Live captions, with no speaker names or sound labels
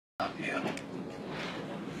Love you.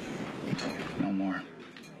 No more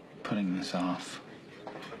putting this off.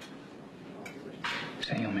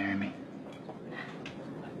 Say you'll marry me.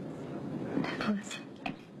 Nikolas,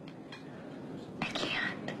 I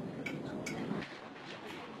can't.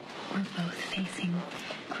 We're both facing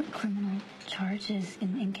criminal charges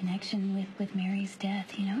in connection with Mary's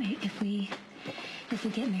death. You know, if we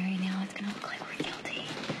get married now, it's gonna look like we're guilty.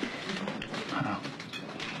 How?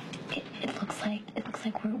 It looks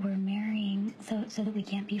like we're marrying so that we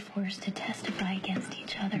can't be forced to testify against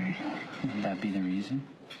each other. Would that be the reason?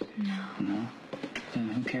 No. No? Then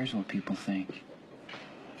who cares what people think?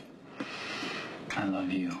 I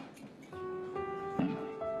love you, Emily.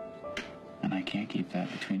 And I can't keep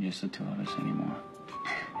that between just the two of us anymore.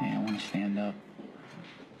 Hey, I want to stand up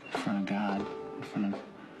in front of God, in front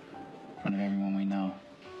of everyone we know,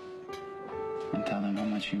 and tell them how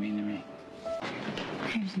much you mean to me.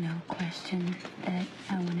 There's no question that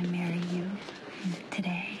I want to marry you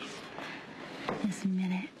today, this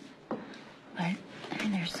minute. But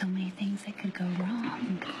there's so many things that could go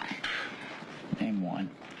wrong. Name one.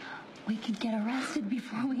 We could get arrested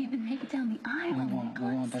before we even make it down the aisle. We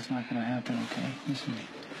won't. That's not going to happen, okay? Listen to me.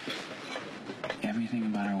 Everything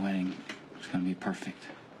about our wedding is going to be perfect.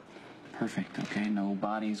 Perfect, okay? No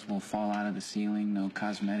bodies will fall out of the ceiling. No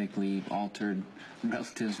cosmetically altered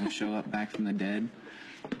relatives will show up back from the dead.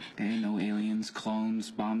 Okay? No aliens,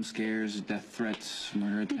 clones, bomb scares, death threats,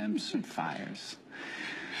 murder attempts, and fires.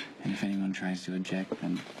 And if anyone tries to object,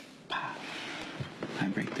 then pow, I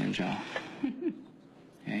break their jaw.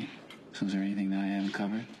 Okay? So is there anything that I haven't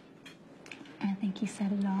covered? I think you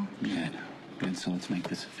said it all. Good. Good, so let's make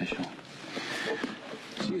this official.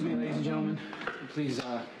 Excuse me, ladies and gentlemen. Please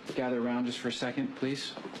gather around just for a second,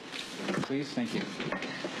 please. Please, thank you.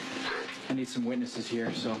 I need some witnesses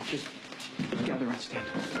here, so just gather around. Stand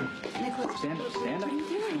up. Nikolas. Stand up. Stand up. What are you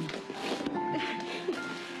doing?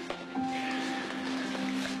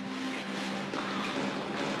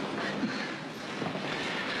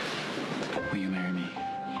 Will you marry me?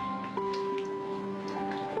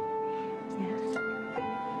 Yes.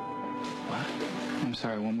 What? I'm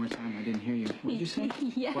sorry, one more time. I didn't hear you. What did you say?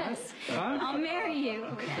 Yes. What? Huh? I'll marry you.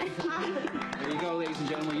 Okay. There you go, ladies and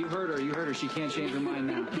gentlemen. You heard her. You heard her. She can't change her mind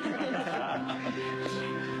now. We're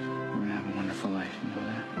gonna have a wonderful life. You know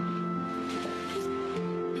that?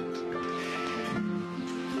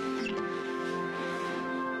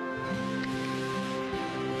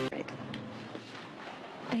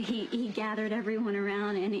 He gathered everyone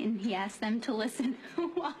around and he asked them to listen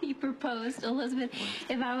while he proposed. Elizabeth,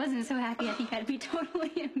 if I wasn't so happy, I think I'd be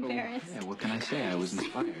totally embarrassed. Yeah, what can I say? I was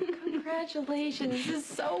inspired. Congratulations. This is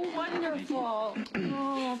so wonderful.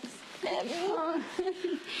 Oh,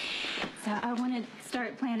 So I want to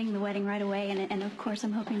start planning the wedding right away, and of course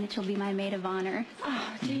I'm hoping that you'll be my maid of honor.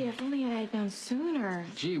 oh, gee, if only I had known sooner.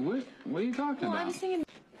 Gee, what are you talking Well, about? I was thinking...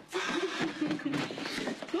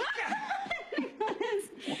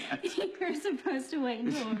 You're supposed to wait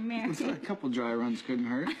until we're married. A couple dry runs couldn't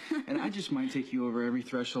hurt. And I just might take you over every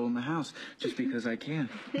threshold in the house just because I can.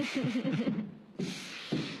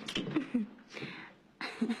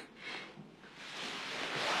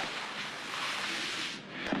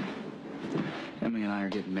 Emily and I are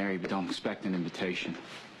getting married, but don't expect an invitation.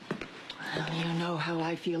 Well, you know how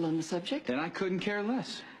I feel on the subject. And I couldn't care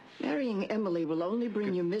less. Marrying Emily will only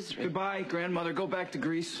bring you misery. Goodbye, grandmother. Go back to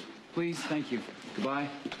Greece. Please, thank you. Goodbye.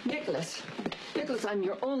 Nicholas, I'm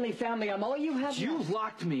your only family. I'm all you have. You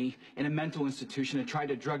locked me in a mental institution and tried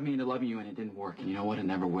to drug me into loving you, and it didn't work. And you know what? It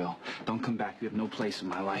never will. Don't come back. You have no place in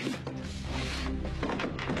my life.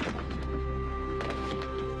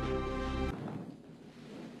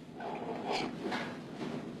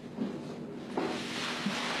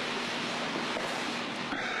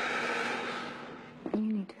 You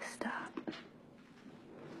need to stop.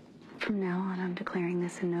 From now on, I'm declaring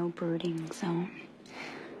this a no brooding zone.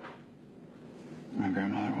 My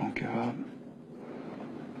grandmother won't give up.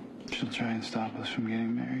 She'll try and stop us from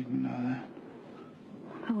getting married, you know that?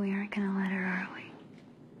 But we aren't gonna let her, are we?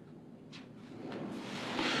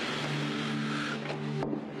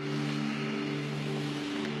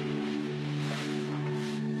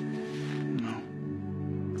 No.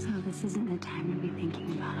 So this isn't the time to be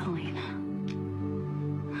thinking about Helena.